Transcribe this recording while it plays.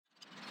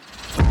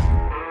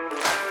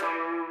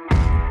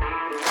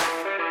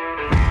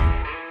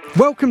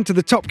Welcome to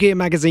the Top Gear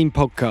Magazine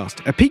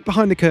podcast, a peek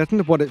behind the curtain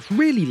of what it's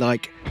really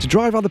like to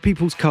drive other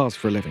people's cars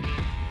for a living.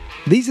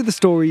 These are the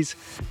stories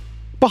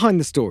behind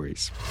the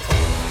stories.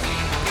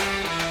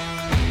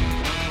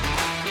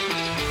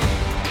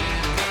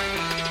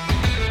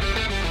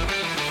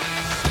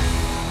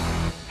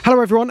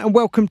 Hello everyone and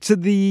welcome to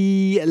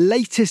the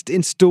latest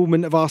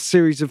instalment of our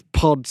series of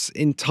pods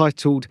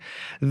entitled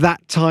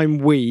That Time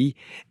We,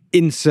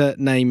 insert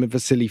name of a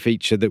silly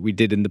feature that we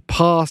did in the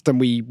past, and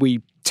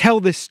we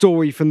tell this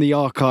story from the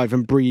archive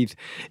and breathe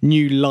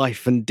new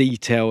life and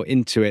detail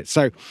into it.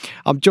 So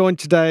I'm joined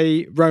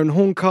today, Rowan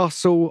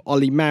Horncastle,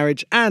 Ollie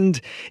Marriage,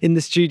 and in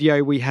the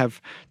studio we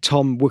have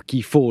Tom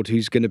Wookie Ford,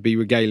 who's going to be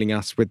regaling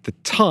us with the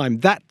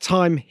time. That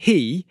time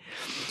he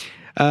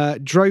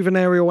drove an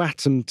Ariel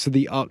Atom to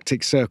the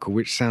Arctic Circle,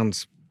 which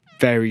sounds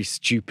very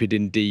stupid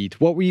indeed.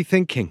 What were you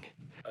thinking?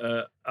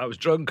 I was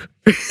drunk.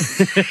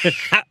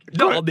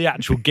 Not on the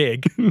actual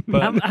gig.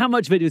 But... How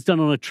much of it was done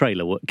on a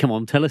trailer? Come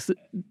on, tell us.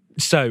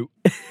 So,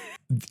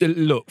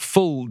 look,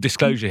 full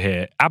disclosure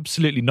here,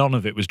 absolutely none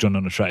of it was done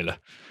on a trailer.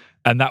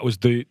 And that was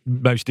the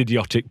most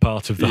idiotic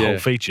part of the whole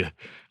feature.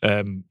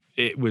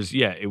 It was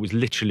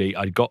literally,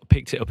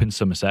 picked it up in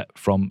Somerset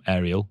from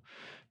Ariel,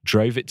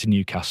 drove it to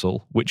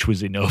Newcastle, which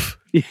was enough,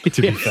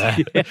 to be fair.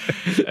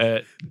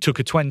 Took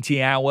a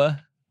 20-hour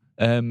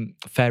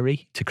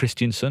ferry to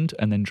Kristiansund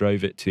and then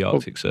drove it to the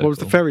Arctic Circle. What was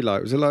the ferry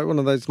like? Was it like one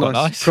of those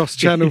nice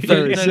cross-channel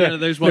ferries? No,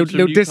 those ones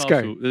little from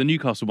disco. Newcastle. The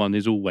Newcastle one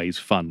is always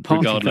fun, Party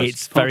regardless.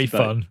 It's very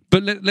fun.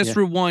 But let's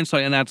rewind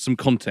slightly and add some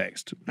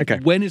context. Okay.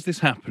 When is this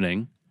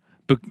happening?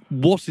 But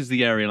what is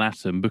the Ariel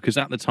Atom? Because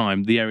at the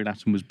time, the Ariel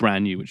Atom was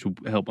brand new, which will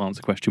help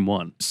answer question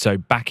one. So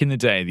back in the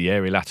day, the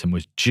Ariel Atom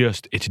had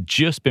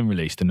just been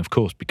released. And of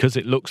course, because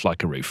it looks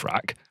like a roof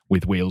rack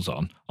with wheels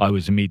on, I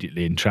was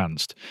immediately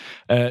entranced.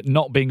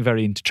 Not being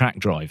very into track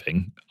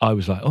driving, I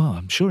was like,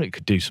 I'm sure it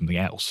could do something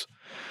else.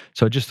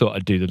 So I just thought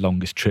I'd do the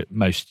longest trip,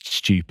 most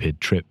stupid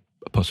trip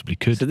I possibly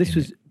could. So this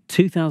was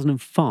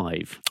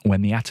 2005?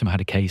 When the Atom had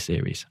a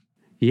K-series.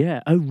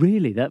 Yeah. Oh,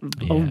 really? That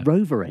old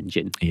Rover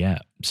engine? Yeah.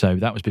 So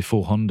that was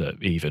before Honda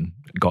even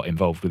got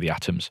involved with the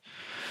Atoms.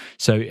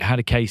 So it had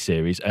a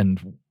K-series,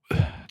 and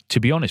to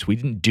be honest, we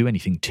didn't do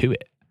anything to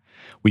it.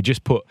 We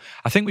put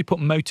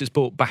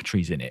motorsport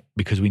batteries in it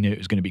because we knew it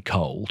was going to be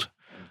cold,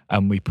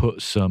 and we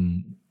put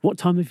some... What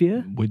time of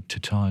year? Winter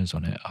tyres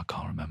on it. I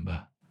can't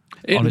remember.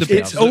 Honestly,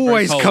 it's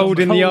always cold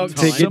in the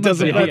Arctic. It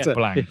doesn't matter.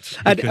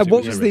 And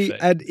what was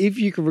and if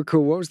you can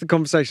recall, what was the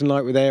conversation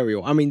like with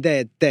Ariel? I mean,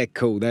 they're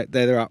cool.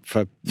 They're up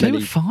for. They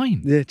were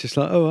fine. Yeah, just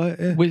like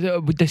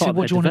They said,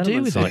 "What do you want to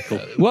do with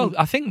it?" Well,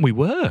 I think we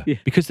were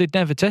because they'd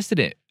never tested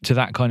it to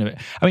that kind of it.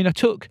 I mean, I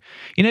took,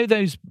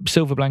 those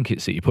silver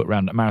blankets that you put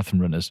around at marathon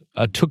runners.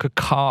 I took a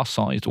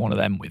car-sized one of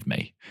them with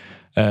me,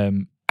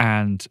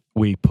 and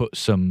we put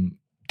some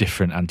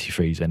different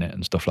antifreeze in it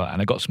and stuff like that.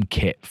 And I got some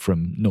kit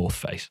from North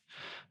Face.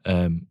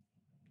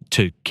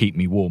 To keep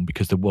me warm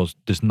because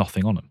there's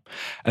nothing on them.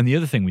 And the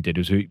other thing we did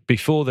was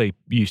before they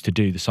used to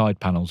do the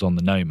side panels on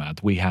the Nomad,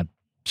 we had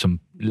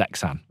some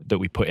Lexan that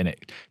we put in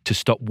it to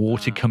stop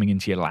water coming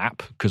into your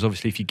lap, because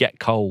obviously if you get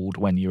cold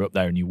when you're up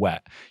there and you're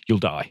wet, you'll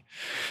die.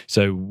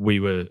 So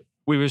we were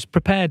as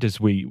prepared as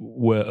we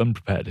were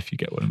unprepared, if you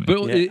get what I mean.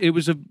 But it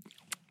was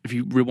if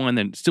you rewind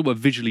then, still a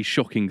visually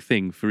shocking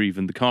thing for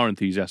even the car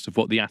enthusiasts of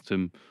what the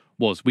Atom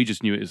was. We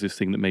just knew it as this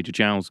thing that made your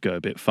jowls go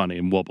a bit funny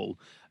and wobble.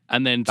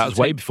 And then that was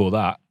way before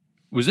that.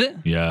 Was it?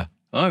 Yeah.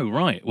 Oh,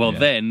 right. Well,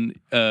 then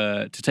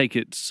to take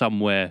it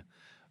somewhere.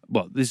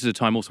 Well, this is a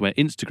time also where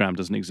Instagram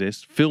doesn't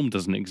exist, film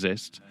doesn't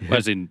exist,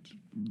 as in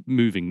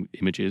moving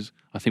images.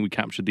 I think we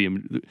captured the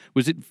image.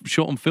 Was it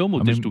shot on film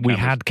or digital? We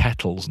had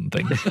kettles and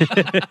things.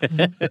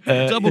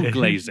 Double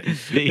glazing.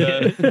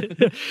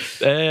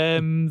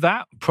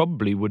 That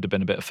probably would have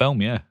been a bit of film,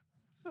 yeah.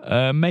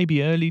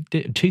 Maybe early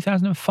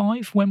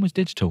 2005. When was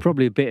digital?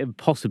 Possibly a bit of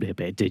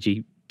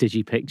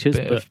digi pictures,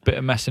 bit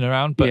of messing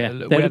around. But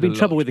there'd have been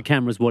trouble with the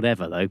cameras,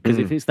 whatever, though, because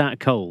if it's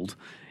that cold,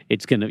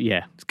 it's gonna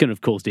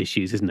have caused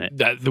issues, isn't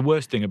it? The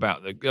worst thing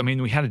about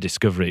we had a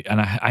Discovery, and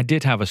I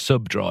did have a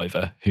sub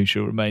driver who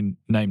shall remain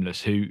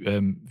nameless,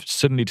 who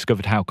suddenly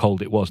discovered how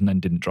cold it was and then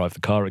didn't drive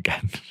the car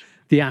again.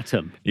 The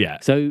Atom. Yeah.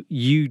 So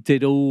you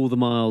did all the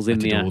miles in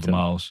the Atom. All the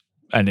miles.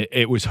 And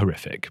it was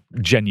horrific,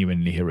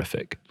 genuinely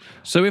horrific.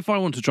 So if I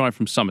want to drive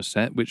from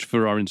Somerset, which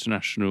for our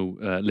international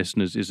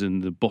listeners is in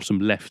the bottom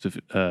left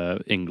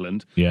of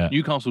England,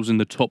 Newcastle's in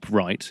the top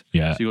right, so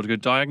you've got to go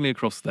diagonally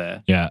across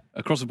there,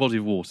 across a body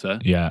of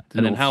water, and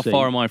then how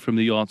far am I from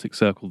the Arctic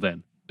Circle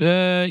then?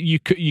 You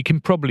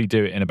can probably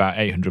do it in about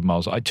 800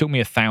 miles. It took me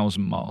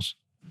 1,000 miles.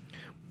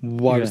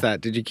 Why was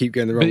that? Did you keep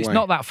going the wrong way? But it's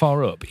not that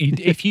far up.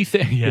 If you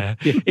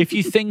if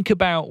you think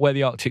about where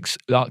the Arctic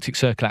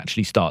Circle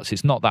actually starts,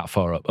 it's not that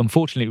far up.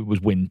 Unfortunately, it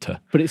was winter.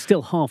 But it's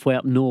still halfway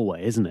up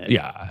Norway, isn't it?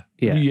 Yeah,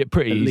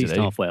 pretty At easily. least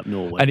halfway up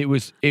Norway. And it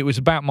was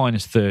about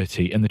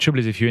 -30. And the trouble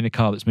is, if you're in a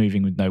car that's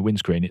moving with no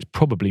windscreen, it's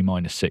probably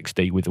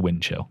 -60 with the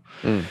wind chill.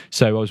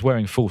 So I was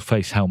wearing a full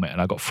face helmet, and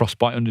I got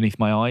frostbite underneath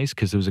my eyes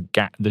because there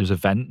was a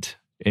vent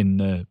in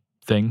the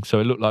thing, so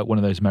it looked like one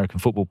of those American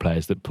football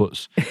players that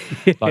puts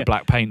like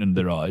black paint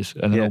under their eyes,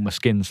 and then all my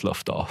skin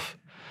sloughed off.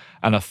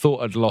 And I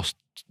thought I'd lost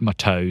my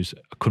toes.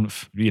 I couldn't,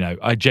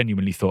 I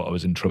genuinely thought I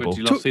was in trouble. Where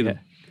did you last see them?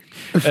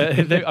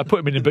 I put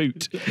them in a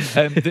boot.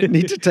 You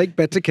need to take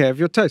better care of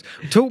your toes.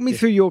 Talk me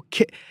through your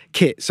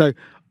kit. So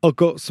I've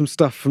got some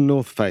stuff from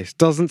North Face.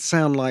 Doesn't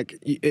sound like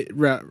it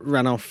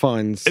ran off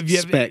Fine's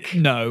spec.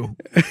 No,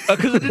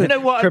 because I didn't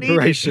know what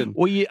preparation.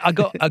 I needed.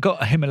 Well, I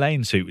got a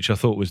Himalayan suit, which I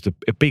thought was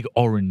a big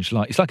orange,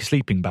 it's like a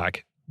sleeping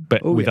bag,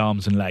 but with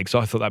arms and legs. So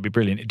I thought that'd be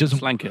brilliant. It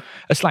doesn't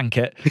a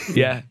slanket,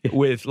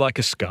 with like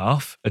a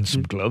scarf and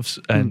some gloves,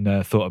 and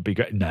thought it'd be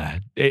great. Nah,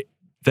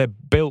 they're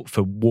built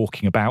for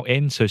walking about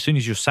in. So as soon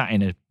as you're sat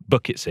in a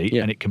bucket seat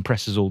and it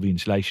compresses all the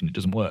insulation, it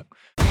doesn't work.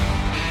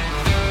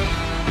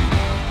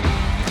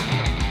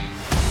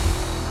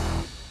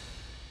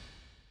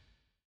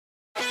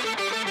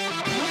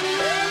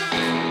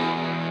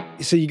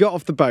 So you got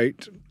off the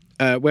boat.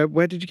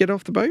 Where did you get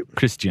off the boat?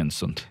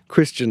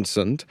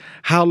 Kristiansund.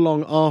 How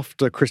long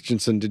after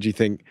Kristiansund did you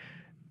think,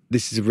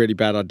 this is a really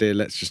bad idea,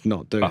 let's just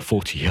not do it? About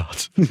 40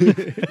 yards.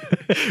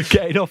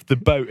 Getting off the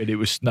boat, and it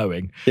was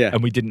snowing,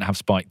 and we didn't have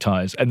spiked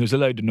tyres, and there was a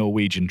load of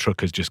Norwegian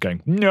truckers just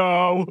going,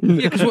 no.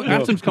 Yeah, because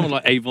Atom's come on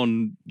like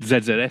Avon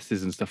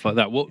ZZSs and stuff like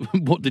that.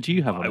 What did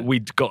you have on it?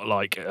 We'd got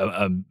like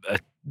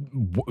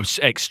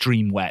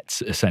extreme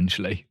wets,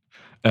 essentially.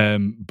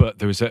 But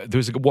there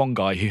was one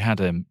guy who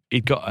had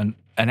he'd got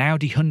an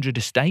Audi 100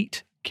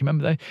 Estate. Can you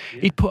remember those?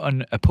 Yeah. He'd put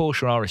on a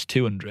Porsche RS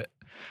 200,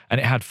 and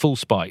it had full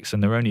spikes,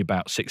 and they were only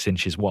about 6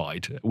 inches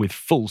wide with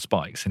full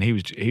spikes. And he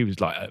was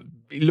like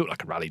he looked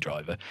like a rally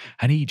driver,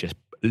 and he just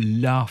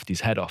laughed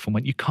his head off and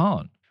went, "You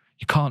can't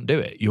do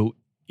it. You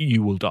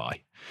will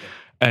die." Yeah.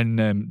 And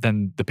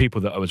then the people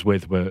that I was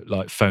with were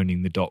like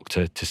phoning the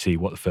doctor to see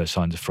what the first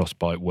signs of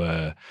frostbite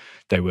were.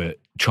 They were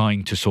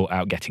trying to sort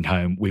out getting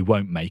home. We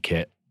won't make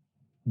it.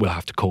 We'll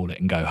have to call it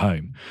and go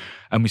home.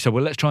 And we said,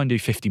 well, let's try and do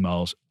 50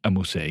 miles and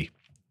we'll see.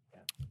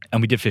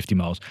 And we did 50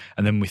 miles.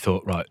 And then we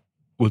thought, right,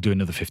 we'll do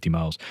another 50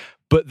 miles.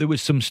 But there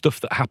was some stuff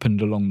that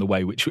happened along the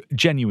way, which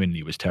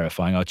genuinely was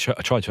terrifying. I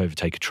tried to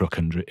overtake a truck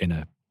I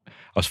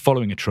was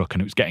following a truck,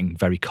 and it was getting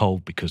very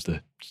cold because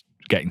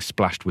getting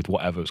splashed with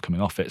whatever was coming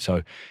off it.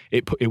 So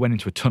it went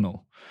into a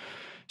tunnel.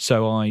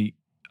 So I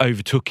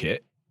overtook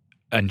it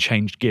and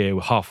changed gear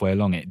halfway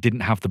along it.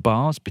 Didn't have the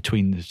bars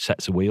between the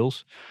sets of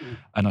wheels.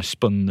 And I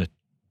spun the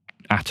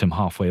Atom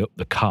halfway up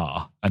the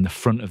car, and the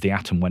front of the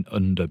Atom went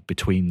under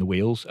between the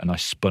wheels, and I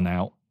spun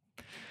out.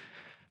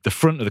 The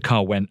front of the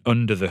car went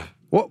under the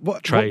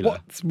trailer.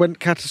 What went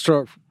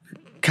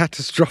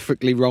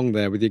catastrophically wrong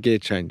there with your gear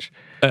change?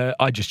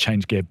 I just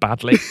changed gear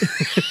badly,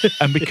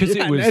 and because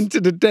it was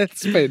entered a death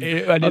spin.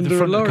 The front of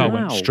the car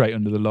went straight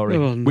under the lorry,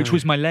 which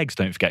was my legs.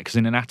 Don't forget, because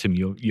in an Atom,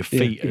 your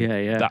feet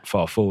are that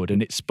far forward,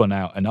 and it spun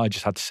out, and I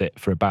just had to sit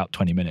for about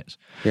 20 minutes.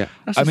 Yeah,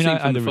 that's a scene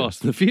from the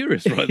Fast and the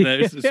Furious, right there.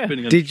 It's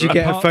spinning. Did you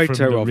get a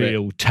photo of it?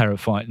 Real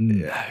terrifying.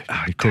 No,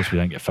 of course we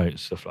don't get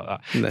photos, stuff like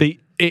that. No.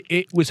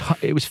 It was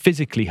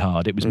physically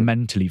hard. It was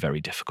mentally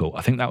very difficult.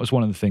 I think that was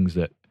one of the things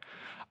that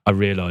I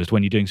realised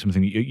when you're doing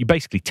something. You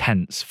basically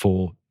tense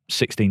for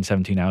 16,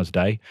 17 hours a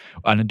day.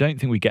 And I don't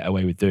think we get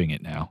away with doing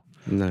it now.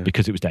 No.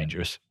 Because it was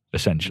dangerous,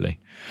 essentially.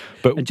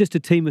 And just a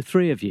team of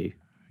 3 of you?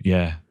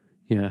 Yeah.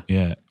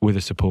 Yeah, with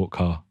a support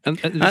car. And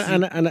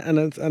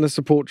a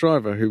support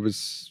driver who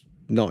was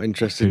not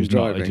interested in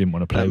driving. He didn't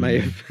want to play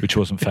with me, which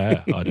wasn't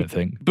fair, I don't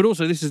think. But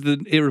also, this is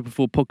the era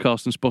before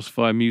podcasts and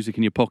Spotify music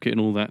in your pocket and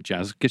all that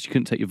jazz. I guess you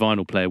couldn't take your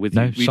vinyl player with you.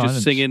 Were you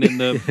just singing in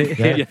your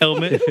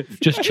helmet?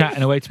 Just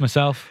chatting away to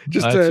myself.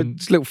 Just a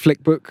little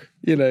flick book,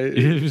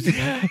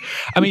 I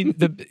mean,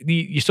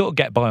 you sort of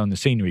get by on the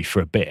scenery for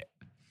a bit,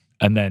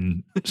 and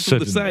then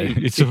suddenly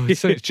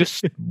it's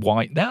just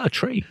white. They're a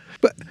tree.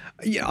 But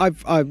yeah,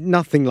 I've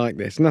nothing like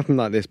this.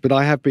 But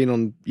I have been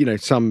on,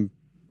 some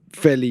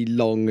fairly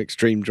long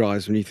extreme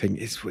drives when you think,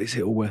 is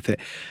it all worth it?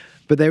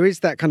 But there is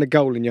that kind of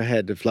goal in your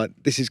head of like,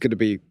 this is going to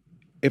be,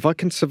 if I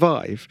can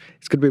survive,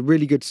 it's going to be a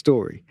really good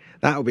story.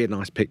 That'll be a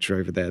nice picture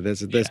over there.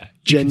 There's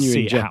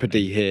genuine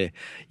jeopardy here.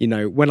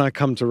 When I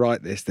come to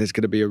write this, there's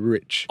going to be a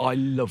rich. I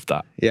love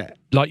that. Yeah.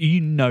 Like,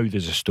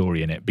 there's a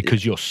story in it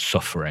because you're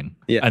suffering.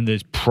 Yeah. And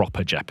there's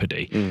proper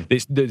jeopardy.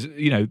 There's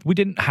we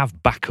didn't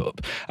have backup.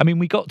 I mean,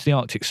 we got to the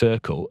Arctic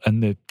Circle,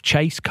 and the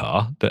chase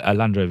car, a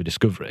Land Rover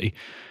Discovery,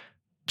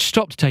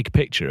 stopped to take a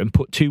picture and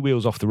put 2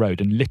 wheels off the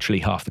road, and literally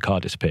half the car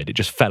disappeared. It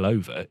just fell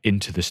over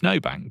into the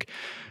snowbank.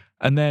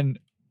 And then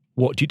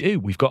what do?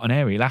 We've got an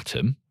Ariel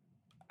Atom,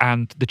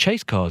 and the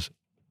chase car's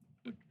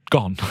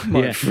gone.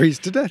 Might freeze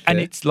to death. And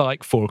it's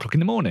like 4:00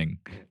 in the morning.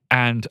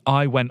 And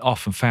I went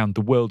off and found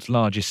the world's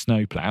largest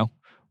snowplow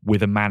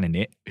with a man in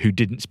it who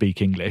didn't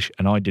speak English,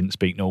 and I didn't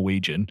speak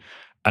Norwegian.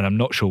 and I'm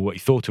not sure what he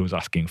thought I was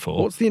asking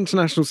for. What's the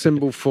international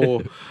symbol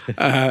for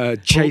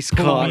chase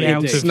car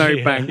in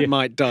snowbank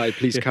might die?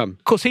 Please come.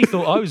 Of course, he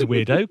thought I was a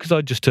weirdo because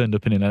I'd just turned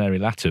up in an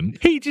Ariel Atom.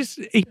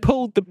 He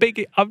pulled the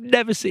big. I've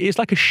never seen. It's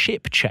like a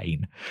ship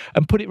chain,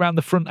 and put it around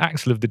the front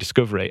axle of the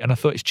Discovery. And I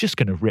thought it's just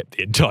going to rip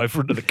the entire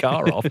front of the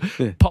car off.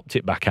 Popped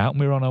it back out, and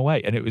we were on our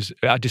way. And it was.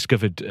 I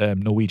discovered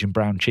Norwegian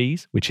brown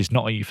cheese, which is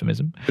not a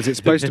euphemism. Is it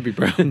supposed to be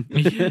brown?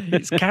 Yeah,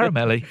 it's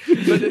caramelly.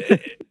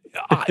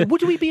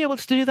 Would we be able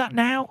to do that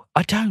now?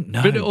 I don't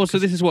know. But also,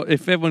 this is what,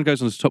 if everyone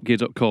goes on to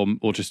topgear.com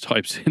or just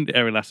types in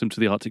Ariel Atom to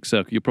the Arctic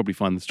Circle, you'll probably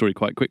find the story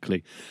quite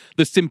quickly.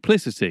 The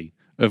simplicity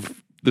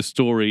of the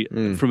story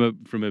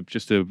from a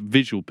just a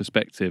visual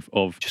perspective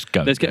of just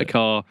let's get a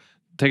car,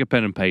 take a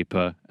pen and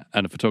paper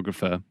and a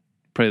photographer,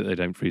 pray that they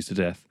don't freeze to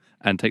death,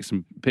 and take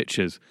some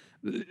pictures.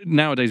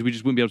 Nowadays, we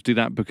just wouldn't be able to do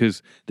that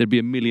because there'd be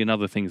a million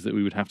other things that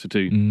we would have to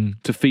do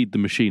to feed the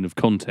machine of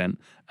content.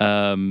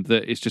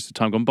 That it's just a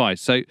time gone by.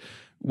 So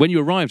when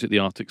you arrived at the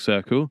Arctic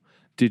Circle,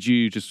 did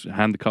you just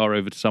hand the car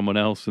over to someone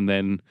else and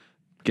then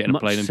get in a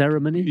plane and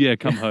ceremony? Yeah,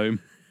 come home.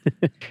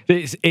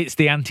 It's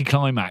the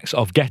anticlimax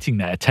of getting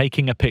there,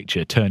 taking a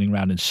picture, turning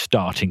around and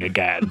starting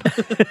again.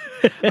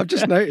 I've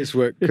just noticed,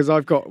 work, because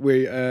I've got a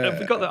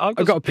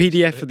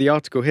PDF of the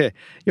article here.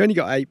 You only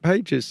got 8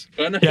 pages.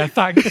 Yeah,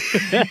 thanks.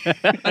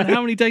 And how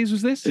many days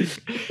was this?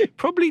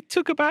 Probably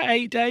took about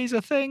 8 days,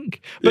 I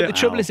think. But the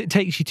trouble is, it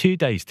takes you 2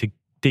 days to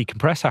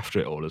decompress after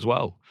it all as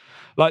well.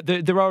 Like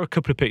there are a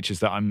couple of pictures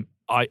that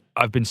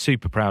I've been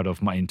super proud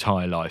of my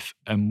entire life,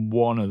 and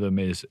one of them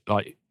is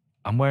like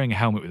I'm wearing a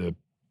helmet with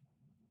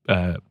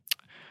a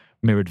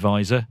mirrored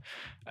visor,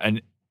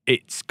 and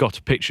it's got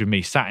a picture of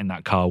me sat in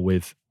that car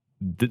with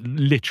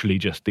literally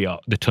just the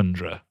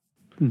Tundra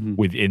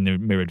within the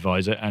mirrored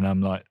visor, and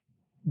I'm like,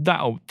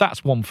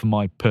 that's one for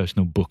my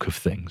personal book of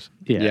things.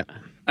 Yeah.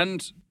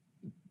 And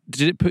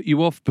did it put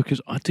you off? Because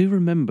I do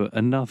remember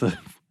another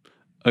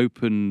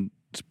open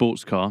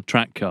sports car,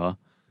 track car,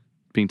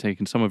 being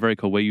taken somewhere very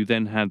cold, where you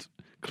then had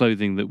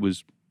clothing that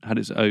had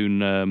its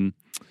own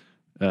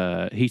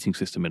heating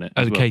system in it.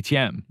 As a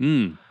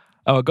KTM?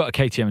 Oh, I got a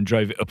KTM and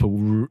drove it up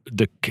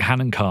the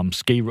Cannoncarm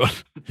ski run.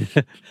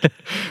 I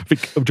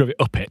drove it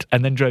up it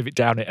and then drove it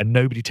down it, and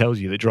nobody tells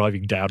you that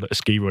driving down a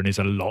ski run is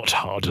a lot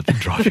harder than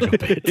driving up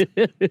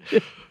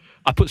it.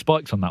 I put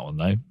spikes on that one,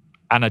 though,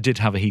 and I did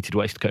have a heated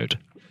waistcoat.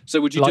 So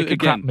would you like do it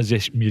again? Like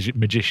a crap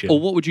magician. Or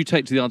what would you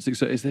take to the Arctic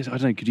Circle? Is this, I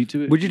don't know, could you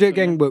do it? Would you do it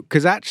again?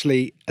 Because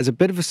actually, as a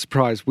bit of a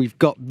surprise, we've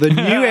got the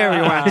new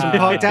Ariel Atom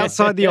parked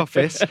outside the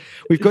office.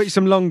 We've got you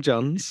some long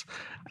johns.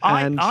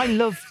 And I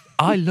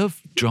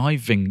love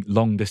driving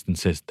long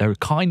distances. They're a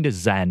kind of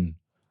zen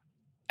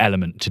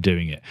element to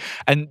doing it.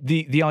 And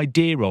the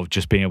idea of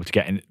just being able to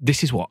get in,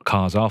 this is what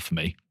cars are for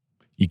me.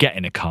 You get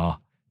in a car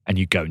and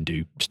you go and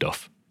do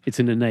stuff. It's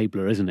an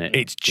enabler, isn't it?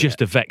 It's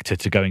just a vector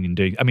to going and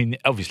doing. I mean,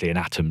 obviously an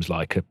Atom's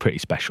like a pretty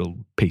special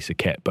piece of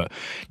kit, but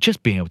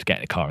just being able to get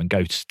in a car and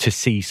go to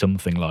see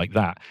something like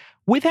that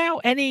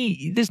without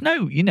there's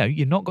no,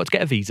 you've not got to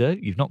get a visa,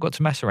 you've not got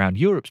to mess around.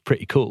 Europe's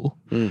pretty cool,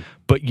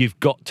 but you've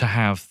got to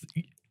have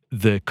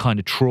the kind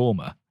of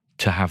trauma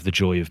to have the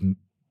joy of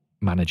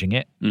managing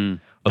it.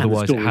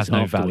 Otherwise, it has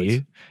no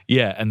value.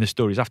 Yeah, and the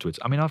stories afterwards.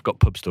 I mean, I've got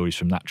pub stories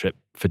from that trip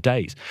for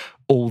days.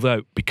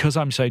 Although, because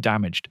I'm so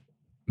damaged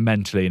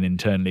mentally and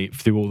internally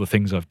through all the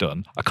things I've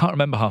done, I can't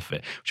remember half of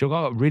it. So I've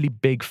got a really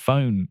big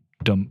phone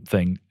dump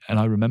thing, and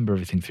I remember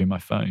everything through my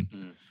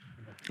phone.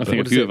 I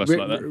think a few of us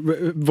like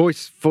that.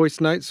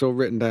 Voice notes or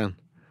written down?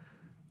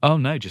 Oh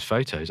no, just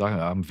photos.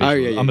 I'm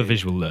visual. I'm a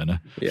visual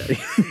learner. Yeah.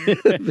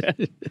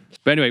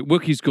 But anyway,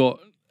 Wookie's got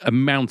a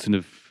mountain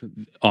of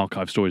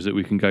archive stories that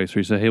we can go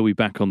through. So he'll be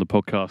back on the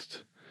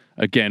podcast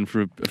again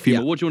for a few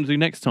more. What do you want to do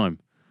next time?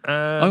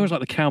 I always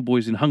like the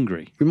Cowboys in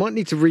Hungary. We might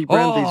need to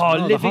rebrand these. Oh,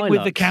 living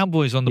with the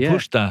Cowboys on the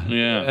push there.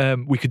 Yeah.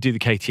 We could do the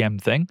KTM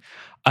thing.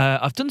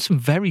 I've done some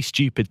very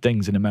stupid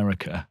things in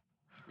America.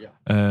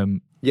 Yeah.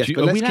 Yes,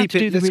 but let's keep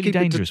it really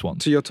dangerous to,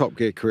 ones. To your Top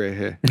Gear career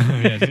here.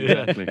 Yes,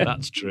 exactly.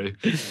 That's true.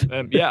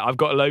 I've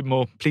got a load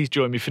more. Please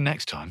join me for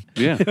next time.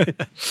 Yeah.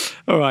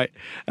 All right.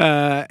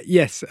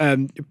 Yes.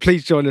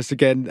 Please join us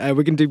again.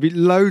 We're going to do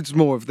loads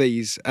more of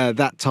these.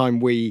 That time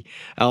we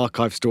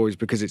archive stories,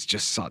 because it's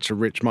just such a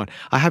rich mind.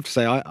 I have to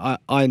say,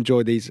 I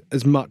enjoy these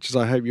as much as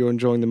I hope you're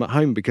enjoying them at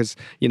home, because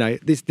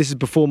this is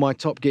before my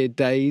Top Gear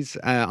days.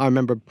 I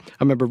remember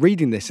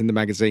reading this in the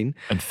magazine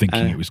and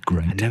thinking it was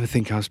great. I never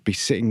think I'd be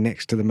sitting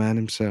next to the man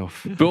himself.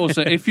 But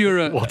also, if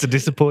you're what a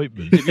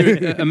disappointment. If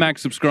you're a Mag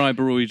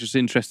subscriber, or you're just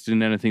interested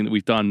in anything that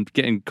we've done,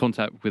 get in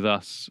contact with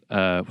us.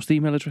 What's the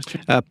email address?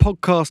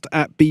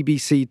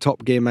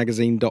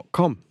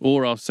 podcast@bbctopgearmagazine.com,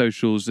 or our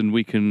socials, and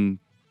we can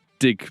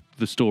dig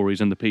the stories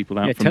and the people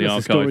out from the archive. Tell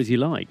us the stories you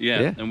like.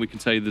 Yeah, and we can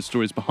tell you the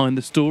stories behind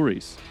the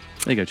stories.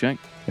 There you go, Jack.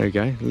 There you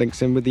go.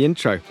 Links in with the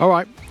intro. All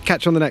right,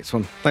 catch you on the next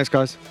one. Thanks,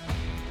 guys.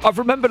 I've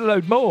remembered a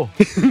load more.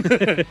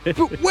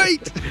 But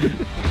wait!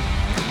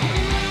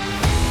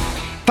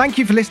 Thank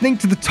you for listening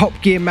to the Top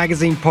Gear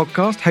Magazine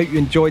podcast. Hope you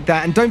enjoyed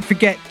that. And don't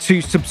forget to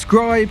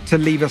subscribe, to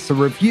leave us a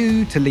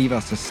review, to leave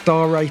us a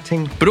star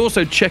rating. But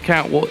also check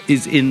out what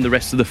is in the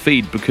rest of the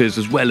feed, because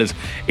as well as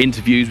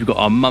interviews, we've got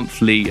our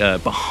monthly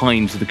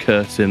behind the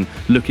curtain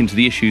look into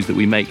the issues that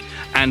we make.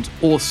 And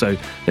also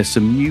there's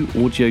some new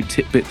audio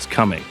tidbits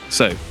coming.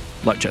 So,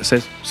 like Jet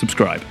says,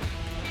 subscribe.